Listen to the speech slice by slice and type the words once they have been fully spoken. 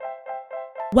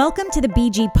Welcome to the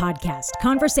BG Podcast,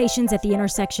 conversations at the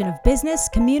intersection of business,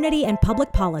 community, and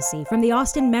public policy from the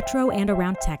Austin Metro and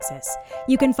around Texas.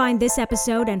 You can find this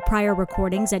episode and prior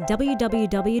recordings at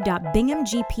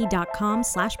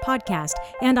www.binghamgp.com/podcast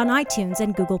and on iTunes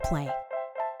and Google Play.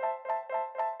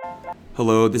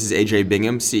 Hello, this is AJ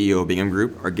Bingham, CEO of Bingham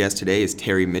Group. Our guest today is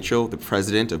Terry Mitchell, the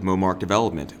president of Momark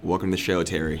Development. Welcome to the show,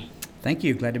 Terry. Thank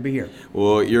you. Glad to be here.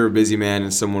 Well, you're a busy man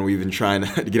and someone we've been trying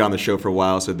to get on the show for a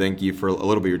while, so thank you for a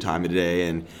little bit of your time today.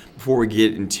 And before we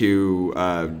get into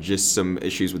just some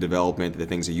issues with development, the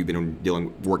things that you've been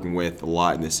working with a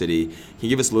lot in the city, can you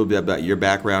give us a little bit about your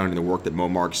background and the work that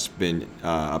Momark's been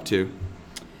up to?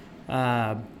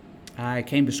 I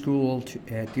came to school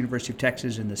at the University of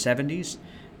Texas in the 70s,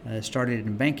 started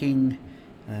in banking,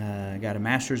 got a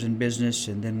master's in business,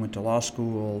 and then went to law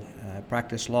school,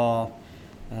 practiced law,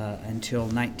 until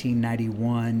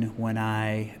 1991 when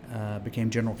I became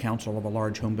general counsel of a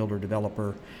large home builder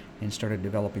developer and started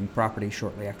developing property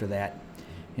shortly after that.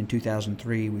 In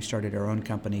 2003, we started our own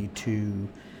company to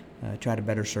try to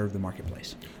better serve the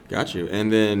marketplace. Got you.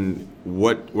 And then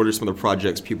what are some of the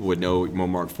projects people would know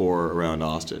Momark for around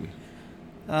Austin?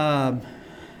 I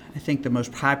think the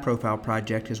most high-profile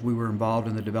project is we were involved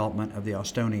in the development of the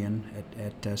Austonian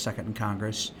at 2nd and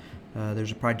Congress.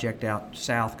 There's a project out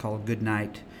south called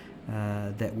Goodnight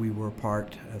that we were a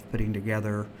part of putting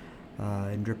together.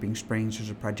 In Dripping Springs, there's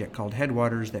a project called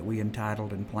Headwaters that we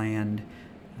entitled and planned.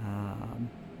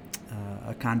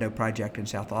 A condo project in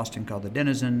South Austin called The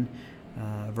Denizen.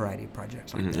 A variety of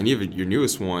projects like that. And your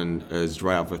newest one is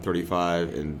right off of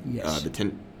 35 and yes. The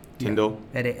Tyndall?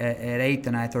 Yeah. At 8th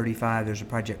and I-35, there's a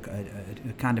project, a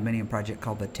condominium project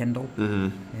called the Tyndall. Mm-hmm.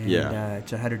 And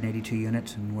it's 182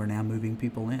 units, and we're now moving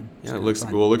people in. Yeah, it looks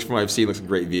from what I've seen, looks like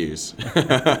great views.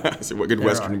 So what good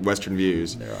Western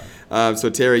views. There are. So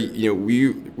Terry,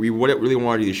 we really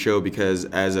wanted you to show because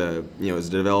as a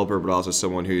developer, but also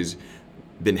someone who's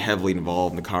been heavily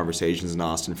involved in the conversations in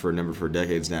Austin for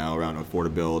decades now around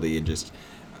affordability and just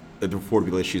the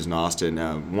affordability issues in Austin.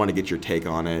 Want to get your take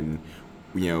on it. And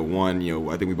I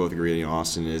think we both agree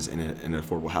Austin is in an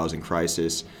affordable housing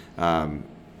crisis.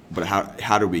 But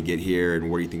how do we get here, and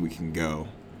where do you think we can go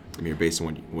from here based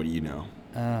on what you know?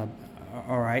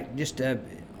 All right.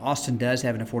 Austin does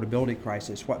have an affordability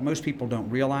crisis. What most people don't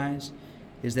realize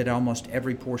is that almost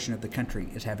every portion of the country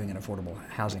is having an affordable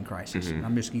housing crisis. Mm-hmm.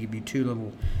 I'm just going to give you two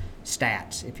little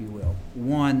stats, if you will.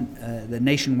 One, the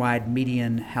nationwide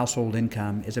median household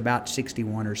income is about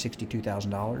 $61,000 or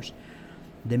 $62,000.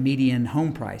 The median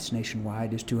home price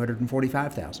nationwide is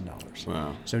 $245,000.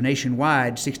 Wow. So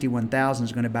nationwide, $61,000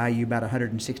 is going to buy you about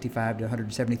 $165,000 to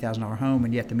 $170,000 home,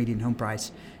 and yet the median home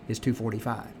price is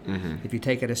 $245,000. Mm-hmm. If you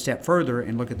take it a step further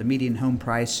and look at the median home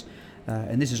price,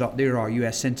 and there are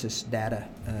U.S. Census data,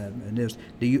 and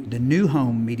the new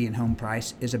home median home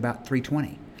price is about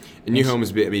 $320,000. And new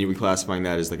homes, we classifying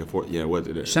that as like what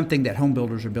it is? Something that home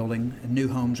builders are building, new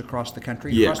homes across the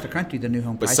country. Yeah. Across the country, the new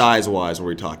home price. But size-wise, what are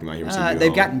we talking about here?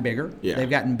 They've gotten bigger. Yeah. They've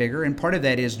gotten bigger, and part of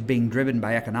that is being driven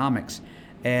by economics.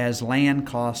 As land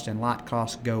costs and lot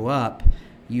costs go up,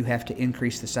 you have to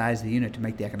increase the size of the unit to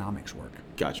make the economics work.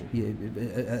 Gotcha.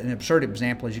 An absurd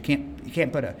example is you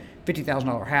can't put a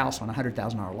 $50,000 house on a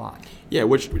 $100,000 lot. Yeah,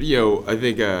 which I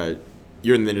think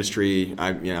you're in the industry.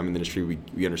 I'm in the industry.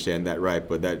 We understand that, right?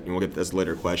 But we'll get that's a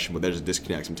later question. But there's a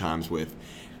disconnect sometimes with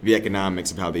the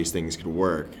economics of how these things could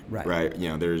work. Right.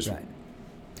 There's. Right.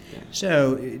 Yeah.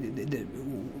 So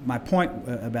my point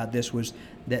about this was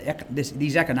that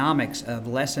these economics of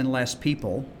less and less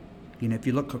people. If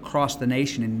you look across the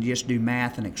nation and just do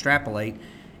math and extrapolate,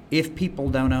 if people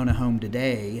don't own a home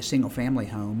today, a single-family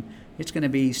home, it's going to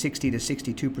be 60 to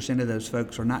 62% of those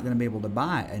folks are not going to be able to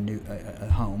buy a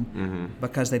home mm-hmm.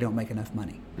 because they don't make enough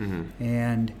money. Mm-hmm.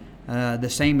 And the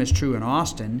same is true in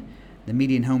Austin. The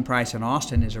median home price in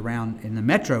Austin is in the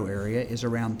metro area, is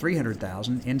around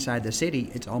 $300,000. Inside the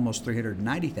city, it's almost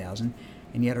 $390,000,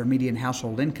 and yet our median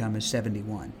household income is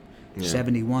 $71,000. Yeah.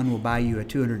 $71,000 will buy you a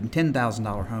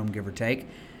 $210,000 home, give or take,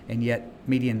 and yet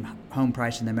median home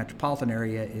price in the metropolitan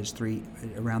area is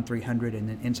around $300,000, and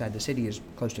then inside the city is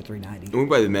close to $390,000. When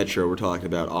by the metro, we're talking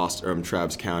about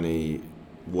Travis County,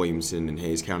 Williamson, and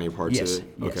Hayes County parts of it?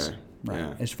 Yes. Okay. Right.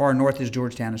 Yeah. As far north as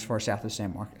Georgetown, as far south as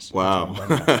San Marcos. Wow.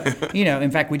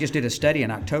 In fact, we just did a study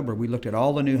in October. We looked at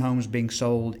all the new homes being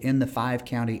sold in the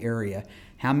 5-county area.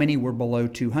 How many were below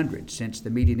 200, since the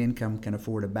median income can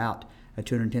afford about a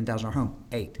 $210,000 home?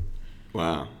 8.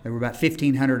 Wow. There were about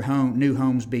 1,500 new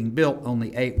homes being built.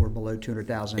 Only 8 were below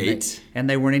 $200,000. 8? And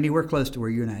they weren't anywhere close to where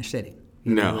you and I are sitting.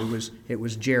 No. It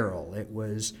was Gerald. It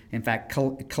was, in fact,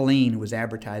 Colleen was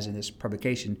advertised in this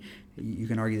publication. You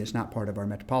can argue that's not part of our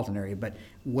metropolitan area, but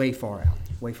way far out.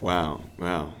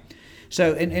 Wow.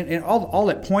 So, and all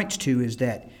it points to is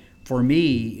that, for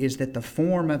me, is that the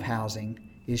form of housing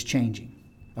is changing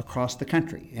across the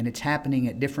country, and it's happening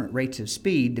at different rates of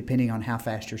speed depending on how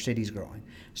fast your city's growing.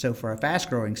 So for a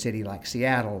fast-growing city like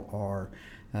Seattle or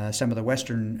some of the West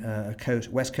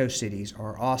Coast cities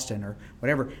or Austin or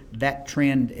whatever, that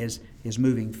trend is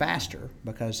moving faster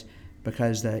because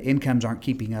the incomes aren't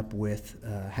keeping up with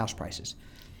house prices.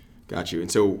 Got you. And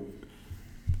so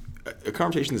a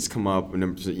conversation that's come up,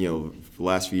 the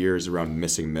last few years around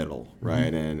missing middle,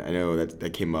 right? Mm-hmm. And I know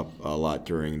that came up a lot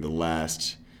during the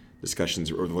last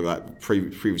discussions or the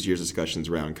previous year's discussions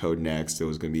around Code Next. There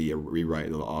was going to be a rewrite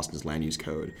of Austin's land use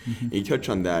code. Mm-hmm. And you touched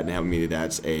on that and how maybe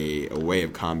that's a way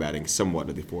of combating somewhat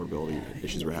of the affordability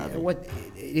issues we're having.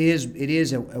 It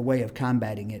is a way of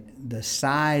combating it. The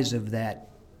size of that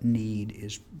need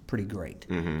is pretty great.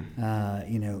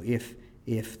 Mm-hmm.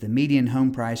 If the median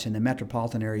home price in the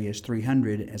metropolitan area is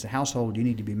 $300, as a household, you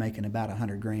need to be making about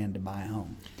 $100,000 to buy a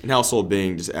home. And household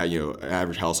being just an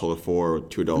average household of 4 or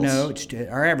 2 adults. No,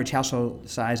 our average household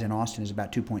size in Austin is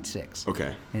about 2.6.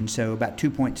 Okay. And so about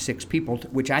 2.6 people,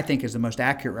 which I think is the most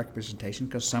accurate representation,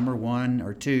 because some are 1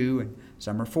 or 2 and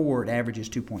some are 4. It averages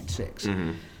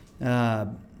 2.6.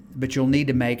 Mm-hmm. But you'll need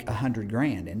to make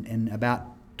 $100,000, and about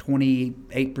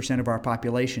 28% of our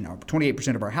population, or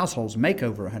 28% of our households make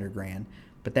over $100,000,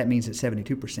 but that means that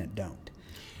 72% don't.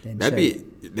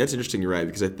 That's interesting. You're right,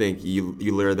 because I think you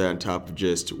layer that on top of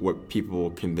just what people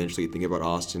conventionally think about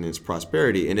Austin and its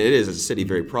prosperity, and it is as a city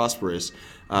very prosperous.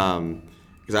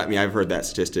 Because I've heard that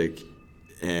statistic,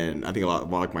 and I think a lot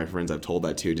of my friends I've told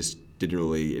that to just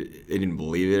didn't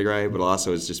believe it, right? But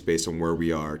also it's just based on where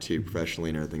we are too professionally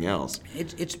and everything else.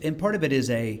 And part of it is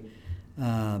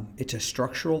it's a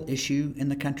structural issue in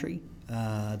the country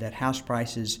that house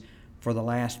prices for the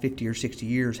last 50 or 60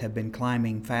 years have been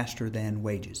climbing faster than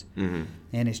wages. Mm-hmm.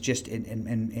 And it's just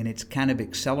and it's kind of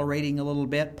accelerating a little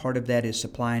bit. Part of that is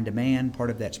supply and demand, part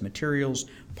of that's materials,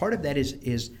 part of that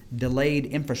is delayed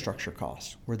infrastructure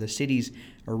costs, where the cities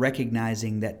are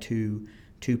recognizing that to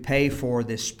pay for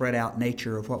this spread out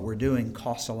nature of what we're doing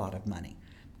costs a lot of money.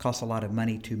 Costs a lot of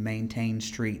money to maintain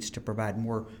streets, to provide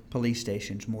more police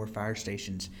stations, more fire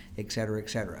stations, et cetera,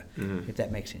 mm-hmm. if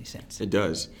that makes any sense. It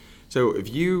does. So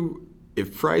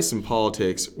if price and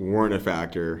politics weren't a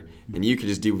factor, and you could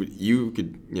just do what you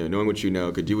could, knowing what you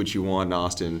know, could do what you want in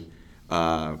Austin,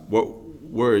 what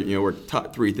were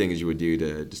top 3 things you would do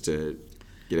to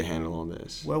get a handle on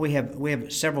this? Well, we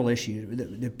have several issues.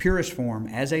 The purest form,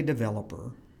 as a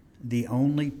developer, the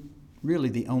only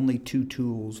 2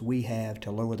 tools we have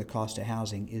to lower the cost of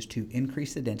housing is to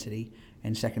increase the density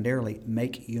and, secondarily,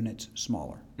 make units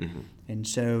smaller. Mm-hmm. And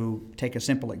so take a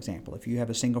simple example. If you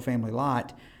have a single-family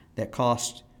lot that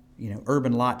costs,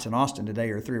 urban lots in Austin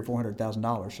today are $300,000 or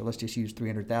 $400,000, so let's just use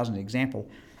 $300,000 as an example.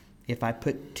 If I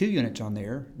put 2 units on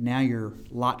there, now your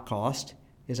lot cost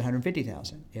is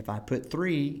 $150,000. If I put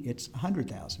 3, it's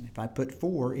 $100,000. If I put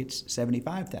 4, it's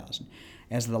 $75,000.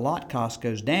 As the lot cost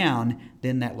goes down,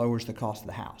 then that lowers the cost of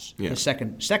the house. Yeah.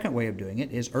 The second way of doing it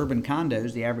is urban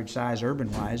condos. The average size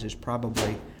urban-wise is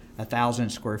probably 1,000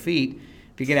 square feet.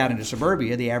 If you get out into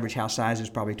suburbia, the average house size is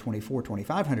probably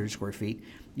 2,500 square feet.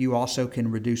 You also can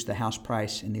reduce the house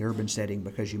price in the urban setting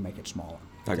because you make it smaller.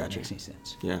 I got you. That makes any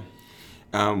sense. Yeah.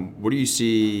 What do you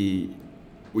see?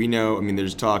 We know,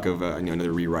 there's talk of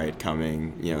another rewrite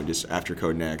coming, just after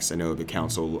Code Next. I know the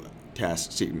council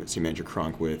tasked City Manager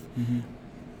Cronk with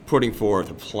putting forth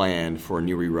a plan for a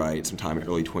new rewrite sometime in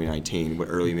early 2019. What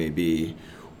early may be,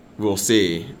 we'll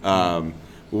see.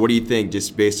 What do you think,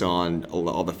 just based on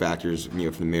all the factors, from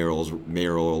the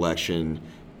mayoral election,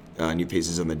 new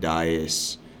faces on the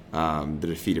dais, the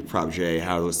defeat of Prop J,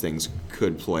 how those things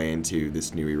could play into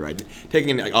this new rewrite,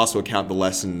 taking into also account the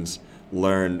lessons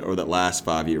learned over that last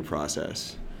 5-year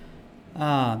process?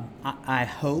 I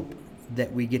hope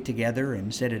that we get together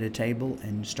and sit at a table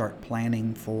and start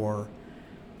planning for.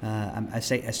 I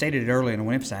stated it earlier, and I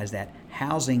want to emphasize that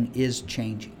housing is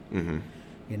changing. Mm-hmm.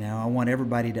 I want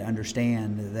everybody to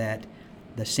understand that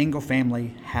the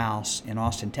single-family house in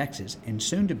Austin, Texas, and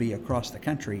soon to be across the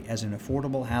country as an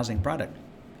affordable housing product,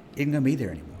 isn't going to be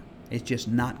there anymore. It's just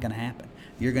not going to happen.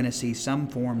 You're going to see some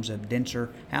forms of denser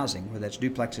housing, whether that's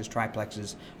duplexes,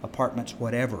 triplexes, apartments,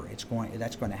 whatever. That's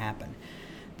going to happen.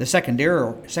 The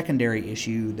secondary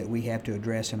issue that we have to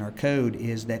address in our code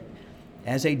is that,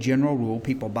 as a general rule,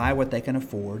 people buy what they can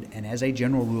afford, and as a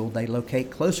general rule, they locate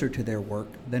closer to their work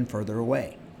than further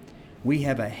away. We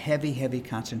have a heavy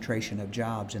concentration of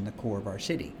jobs in the core of our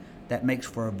city. that makes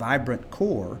for a vibrant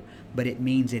core, but it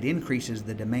means it increases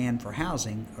the demand for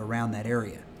housing around that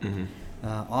area.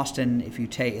 Austin, if you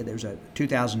take, there's a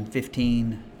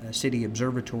 2015 City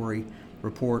Observatory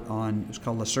report on, it was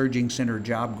called the Surging Center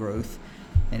Job Growth,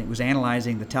 and it was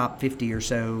analyzing the top 50 or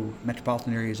so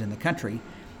metropolitan areas in the country,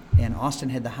 and Austin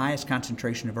had the highest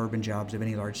concentration of urban jobs of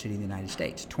any large city in the United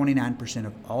States. 29%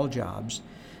 of all jobs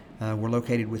were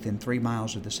located within 3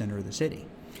 miles of the center of the city.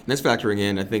 And that's factoring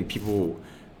in, I think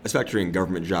that's factoring in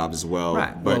government jobs as well.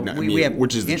 Right. But Well, we have,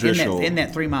 which is the traditional. In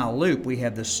that 3 mile loop, we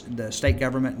have the state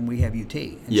government and we have UT.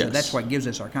 And yes. So that's what gives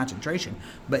us our concentration.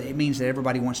 But it means that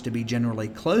everybody wants to be generally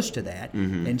close to that.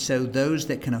 And so those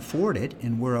that can afford it,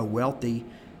 and we're a wealthy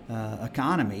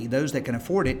economy, those that can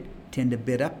afford it tend to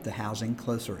bid up the housing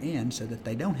closer in so that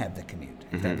they don't have the commute.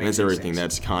 That's everything.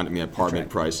 Sense. That's apartment right.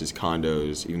 prices,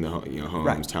 condos, even the homes,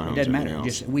 Right. townhomes, It doesn't matter. everything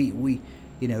else. Just we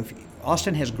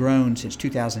Austin has grown since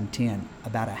 2010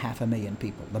 about 500,000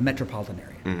 people. The metropolitan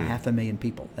area, 500,000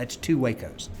 people. That's 2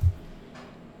 Wacos.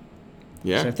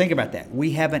 Yeah. So think about that.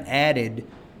 We haven't added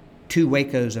 2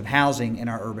 Wacos of housing in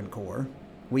our urban core.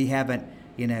 We haven't,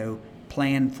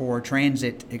 planned for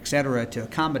transit, et cetera, to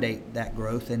accommodate that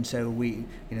growth. And so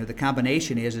the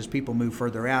combination is as people move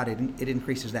further out, it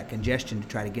increases that congestion to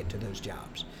try to get to those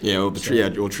jobs. Yeah. Well,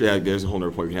 there's a whole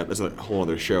other point we can have. That's a whole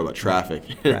other show about traffic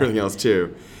and everything else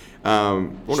too.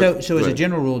 So as a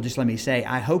general rule, just let me say,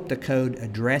 I hope the code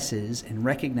addresses and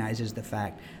recognizes the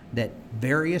fact that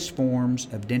various forms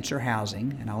of denser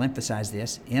housing, and I'll emphasize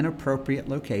this, inappropriate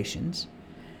locations,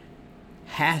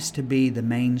 has to be the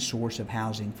main source of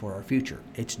housing for our future.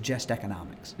 It's just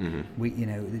economics.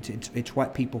 It's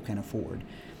what people can afford.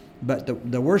 But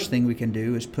the worst thing we can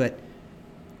do is put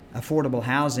affordable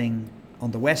housing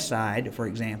on the west side, for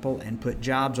example, and put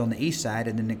jobs on the east side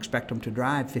and then expect them to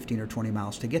drive 15 or 20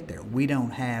 miles to get there. We don't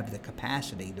have the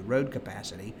capacity, the road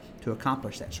capacity, to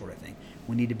accomplish that sort of thing.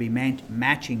 We need to be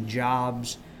matching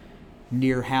jobs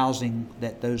near housing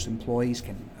that those employees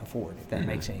can afford, if that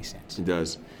makes any sense. It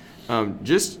does.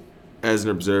 Just as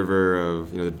an observer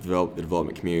of the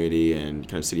development community and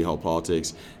kind of city hall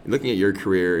politics, and looking at your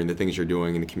career and the things you're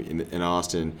doing in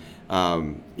Austin,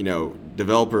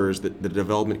 developers, the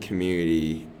development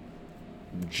community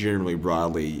generally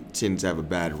broadly tends to have a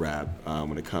bad rap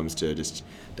when it comes to just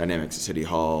dynamics at City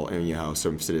Hall and how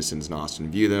some citizens in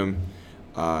Austin view them.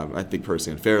 I think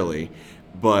personally unfairly,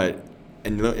 but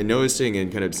and noticing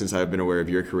and kind of since I've been aware of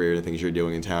your career and the things you're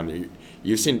doing in town,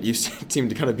 you seem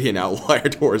to kind of be an outlier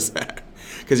towards that.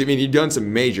 Because you've done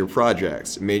some major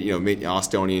projects, made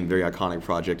Austonian, very iconic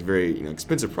project, very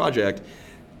expensive project,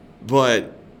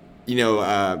 but but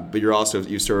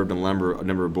you've served on a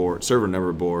number of boards,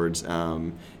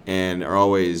 and are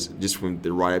always, just from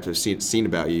the write-ups I've seen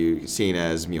about you, seen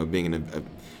as being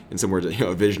in some words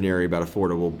a visionary about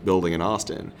affordable building in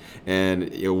Austin.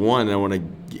 And I want to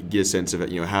get a sense of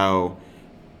how.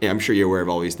 I'm sure you're aware of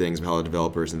all these things, about how the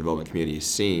developers and the development community is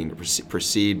seen,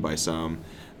 perceived by some,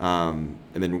 and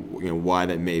then why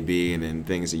that may be, and then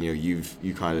things that you've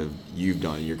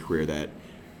done in your career that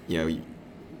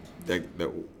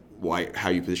how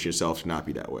you position yourself to not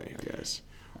be that way, I guess,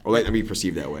 or let be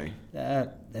perceived that way.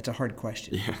 That's a hard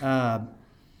question. Yeah.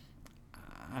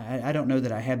 I don't know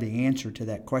that I have the answer to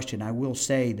that question. I will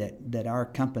say that our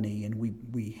company, and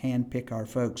we handpick our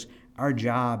folks, our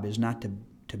job is not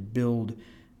to build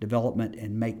development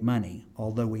and make money,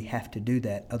 although we have to do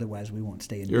that, otherwise we won't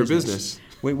stay in You're business.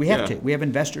 You're a business. We have to. We have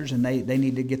investors, and they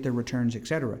need to get their returns, et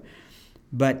cetera.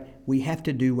 But we have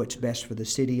to do what's best for the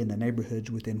city and the neighborhoods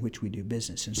within which we do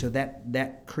business. And so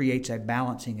that creates a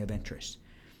balancing of interests.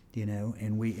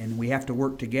 And we have to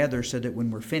work together so that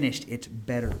when we're finished, it's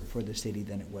better for the city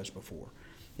than it was before.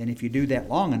 And if you do that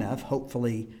long enough,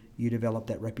 hopefully you develop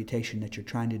that reputation that you're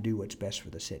trying to do what's best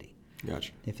for the city.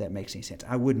 Gotcha. If that makes any sense.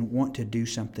 I wouldn't want to do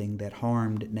something that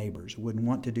harmed neighbors. I wouldn't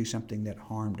want to do something that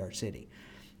harmed our city.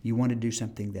 You want to do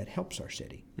something that helps our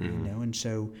city. And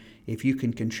so if you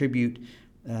can contribute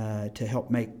to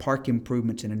help make park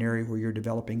improvements in an area where you're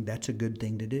developing, that's a good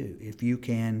thing to do. If you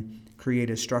can create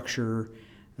a structure.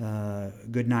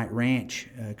 Goodnight Ranch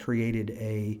created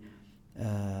a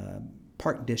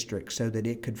park district so that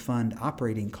it could fund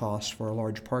operating costs for a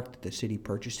large park that the city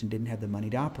purchased and didn't have the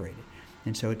money to operate it.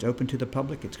 And so it's open to the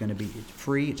public. It's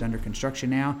free. It's under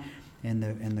construction now. And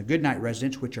the Goodnight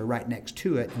residents, which are right next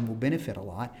to it and will benefit a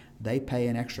lot, they pay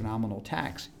an extra nominal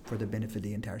tax for the benefit of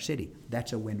the entire city.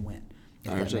 That's a win-win.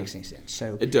 If that makes any sense.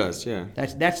 So it does, yeah.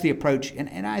 That's the approach,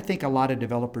 and I think a lot of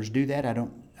developers do that.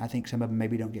 I think some of them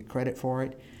maybe don't get credit for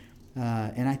it.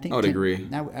 And I think I would agree.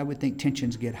 I would think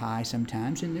tensions get high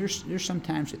sometimes, and there's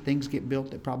sometimes that things get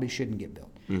built that probably shouldn't get built.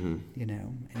 you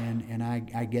know, and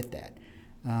I get that.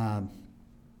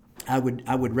 I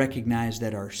would recognize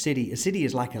that a city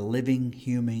is like a living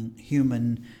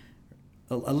human,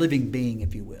 a living being,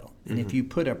 if you will. And if you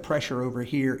put a pressure over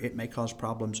here, it may cause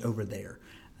problems over there.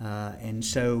 And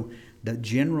so the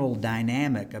general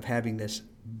dynamic of having this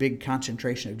big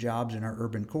concentration of jobs in our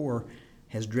urban core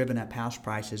has driven up house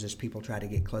prices as people try to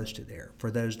get close to there. For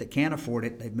those that can't afford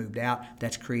it, they've moved out.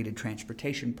 That's created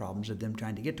transportation problems of them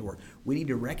trying to get to work. We need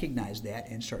to recognize that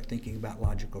and start thinking about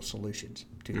logical solutions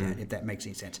to that, if that makes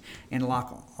any sense, and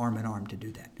lock arm in arm to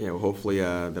do that. Yeah, well, hopefully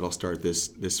that'll start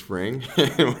this spring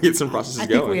and we'll get some processes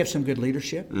going. I think we have some good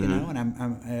leadership, you know, and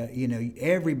I'm you know,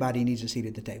 everybody needs a seat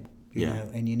at the table, you know,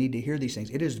 and you need to hear these things.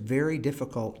 It is very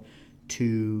difficult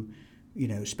to, you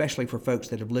know, especially for folks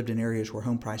that have lived in areas where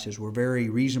home prices were very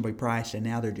reasonably priced and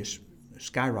now they're just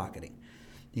skyrocketing,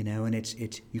 you know, and it's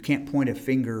you can't point a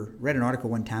finger. Read an article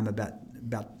one time about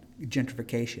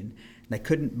gentrification. They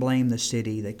couldn't blame the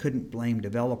city. They couldn't blame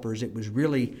developers. It was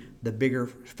really the bigger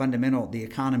fundamental. The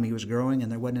economy was growing and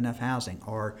there wasn't enough housing,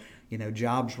 or, you know,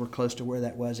 jobs were close to where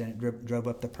that was and it drove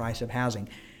up the price of housing.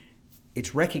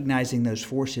 It's recognizing those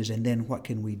forces and then what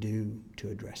can we do to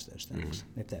address those things,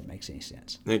 if that makes any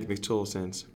sense. I think it makes total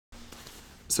sense.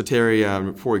 So Terry,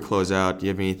 before we close out, do you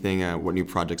have anything, what new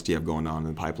projects do you have going on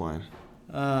in the pipeline?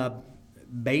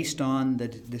 Based on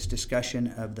this discussion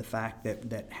of the fact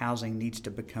that housing needs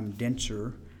to become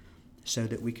denser so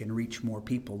that we can reach more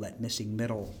people, that missing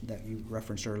middle that you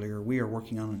referenced earlier, we are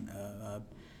working on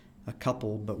a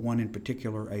couple, but one in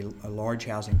particular, a large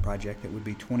housing project that would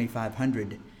be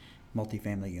 2,500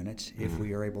 multifamily units if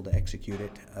we are able to execute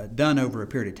it, done over a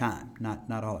period of time,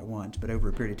 not all at once, but over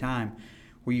a period of time,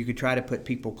 where you could try to put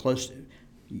people close,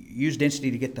 use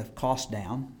density to get the cost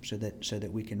down so that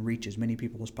we can reach as many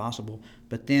people as possible,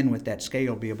 but then with that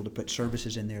scale be able to put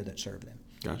services in there that serve them.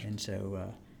 Gotcha. And so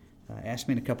ask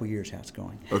me in a couple years how it's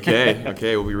going.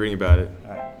 Okay, we'll be reading about it.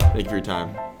 All right. Thank you for your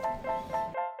time.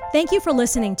 Thank you for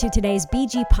listening to today's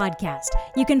BG podcast.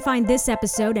 You can find this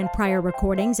episode and prior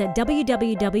recordings at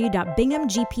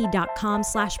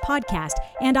www.binghamgp.com/podcast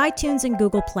and iTunes and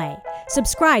Google Play.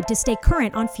 Subscribe to stay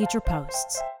current on future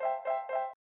posts.